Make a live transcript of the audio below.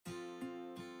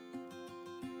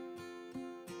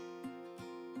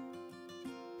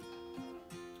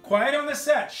Quiet on the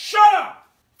set. Shut up!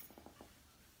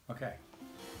 Okay.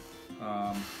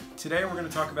 Today we're going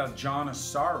to talk about John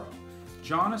Asaro.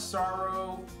 John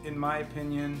Asaro, in my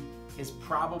opinion, is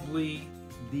probably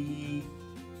the...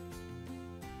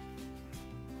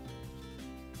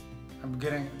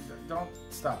 Don't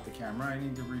stop the camera. I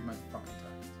need to read my fucking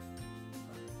text.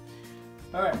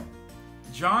 Alright.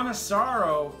 John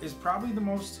Asaro is probably the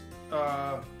most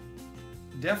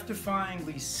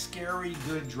death-defyingly scary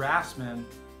good draftsman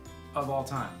of all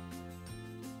time.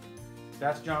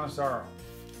 That's John Asaro.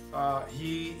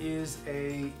 He is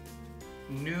a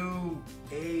new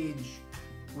age,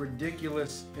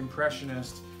 ridiculous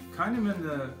impressionist, kind of in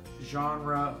the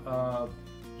genre of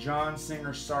John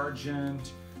Singer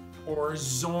Sargent or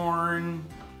Zorn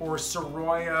or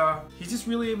Soroya. He's just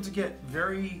really able to get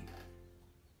very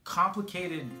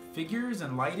complicated figures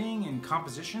and lighting and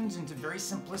compositions into very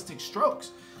simplistic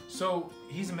strokes. So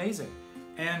he's amazing.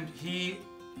 And he,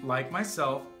 like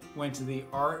myself, went to the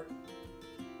Art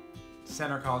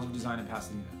Center College of Design in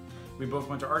Pasadena. We both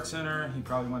went to Art Center. He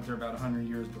probably went there about 100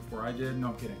 years before I did. No,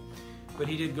 I'm kidding. But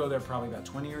he did go there probably about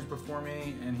 20 years before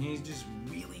me, and he's just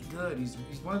really good. He's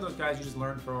one of those guys you just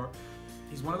learn from.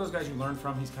 He's one of those guys you learn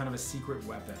from. He's kind of a secret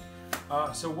weapon.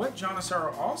 So what John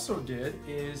Asaro also did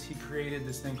is he created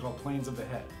this thing called Planes of the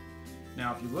Head.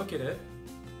 Now, if you look at it,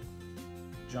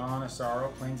 John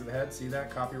Asaro, Planes of the Head, see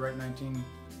that? Copyright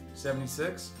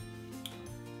 1976.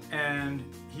 And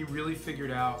he really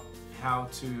figured out how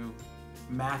to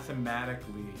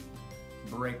mathematically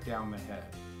break down the head,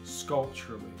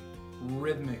 sculpturally,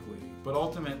 rhythmically, but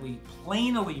ultimately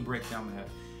planally break down the head.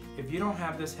 If you don't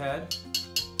have this head,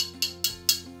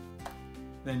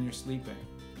 then you're sleeping.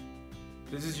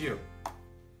 This is you.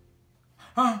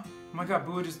 Oh my God,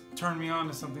 BUA just turned me on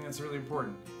to something that's really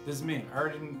important. This is me.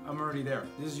 I'm already there.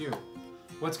 This is you.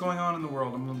 What's going on in the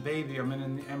world? I'm a baby. I'm in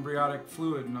an embryonic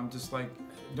fluid, and I'm just like,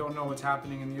 don't know what's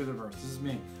happening in the universe. This is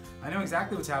me. I know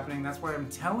exactly what's happening. That's why I'm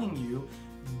telling you,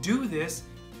 do this.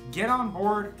 Get on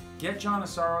board. Get John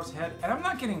Asaro's head. And I'm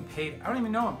not getting paid. I don't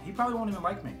even know him. He probably won't even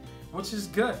like me, which is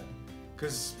good,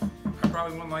 because I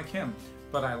probably won't like him.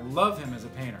 But I love him as a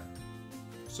painter.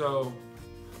 So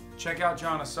check out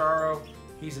John Asaro.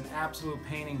 He's an absolute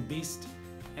painting beast,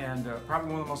 and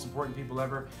probably one of the most important people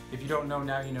ever. If you don't know,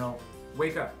 now you know.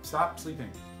 Wake up. Stop sleeping.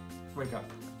 Wake up.